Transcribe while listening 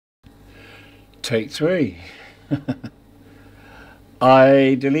Take three.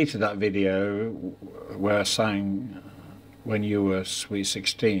 I deleted that video where I sang When You Were Sweet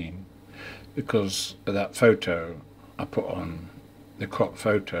 16 because of that photo I put on, the crop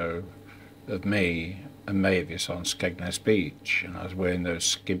photo of me and Mavis on Skegness Beach, and I was wearing those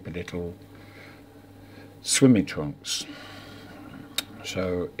skimpy little swimming trunks.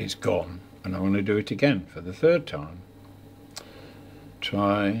 So it's gone, and I want to do it again for the third time.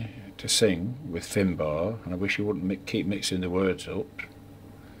 Try to sing with Finbar, and I wish you wouldn't keep mixing the words up.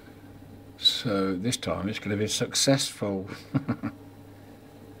 So this time it's going to be successful.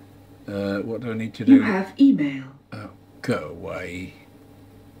 What do I need to do? You have email. Oh, go away.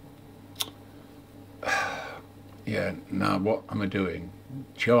 Yeah, now what am I doing?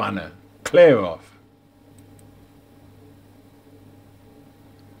 Joanna, clear off.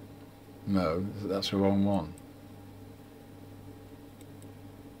 No, that's the wrong one.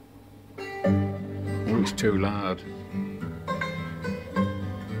 Oh, it's too loud.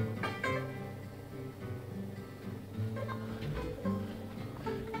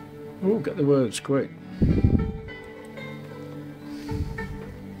 Oh, get the words quick.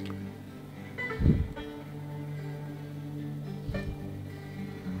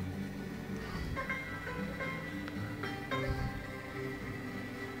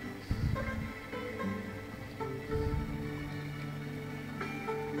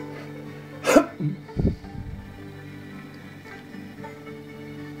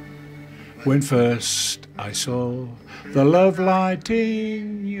 When first I saw the love light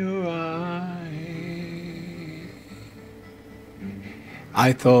in your eye,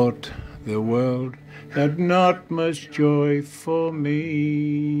 I thought the world had not much joy for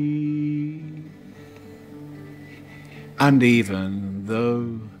me. And even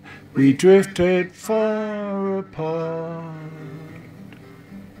though we drifted far apart,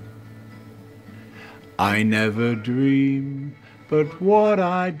 I never dreamed but what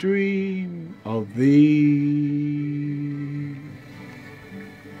I dream of thee.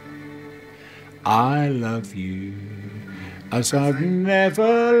 I love you as I've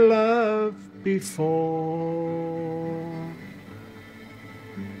never loved before,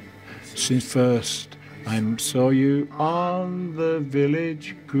 since first I saw you on the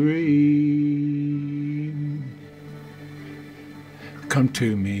village green. Come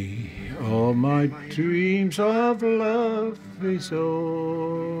to me, all my dreams of love is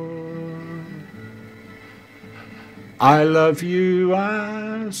o'er. I love you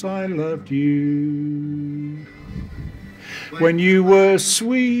as I loved you when you were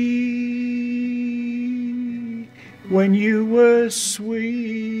sweet, when you were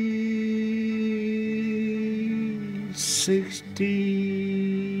sweet 16.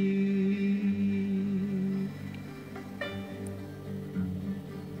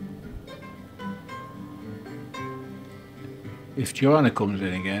 If Joanna comes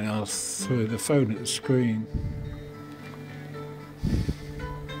in again, I'll throw the phone at the screen.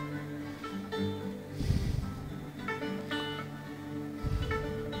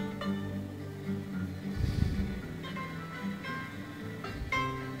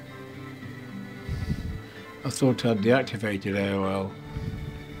 I thought I'd deactivated AOL.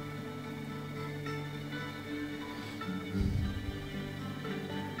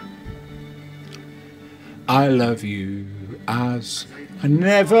 I love you as I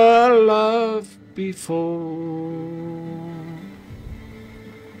never loved before,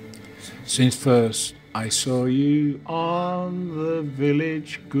 since first I saw you on the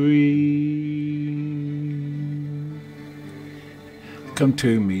village green. Come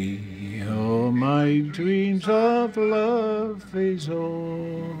to me, all my dreams of love is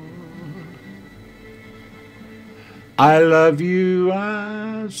o'er. I love you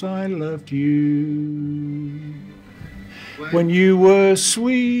as I loved you when you were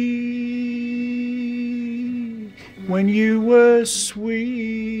sweet, when you were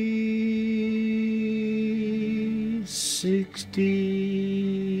sweet 16.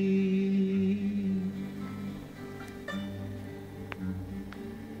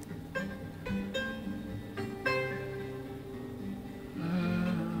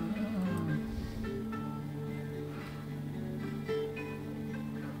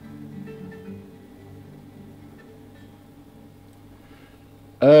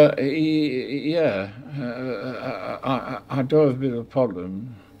 Yeah, I do have a bit of a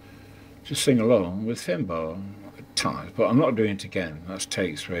problem to sing along with Finbar at times, but I'm not doing it again. That's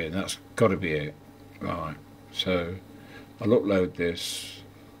take three, and that's got to be it. Right, so I'll upload this,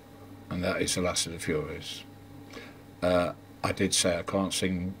 and that is The Last of the Furies. I did say I can't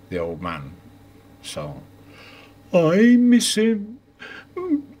sing the Old Man song. I miss him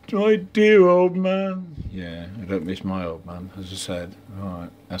My dear old man. Yeah, I don't miss my old man, as I said. Right,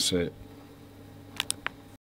 that's it.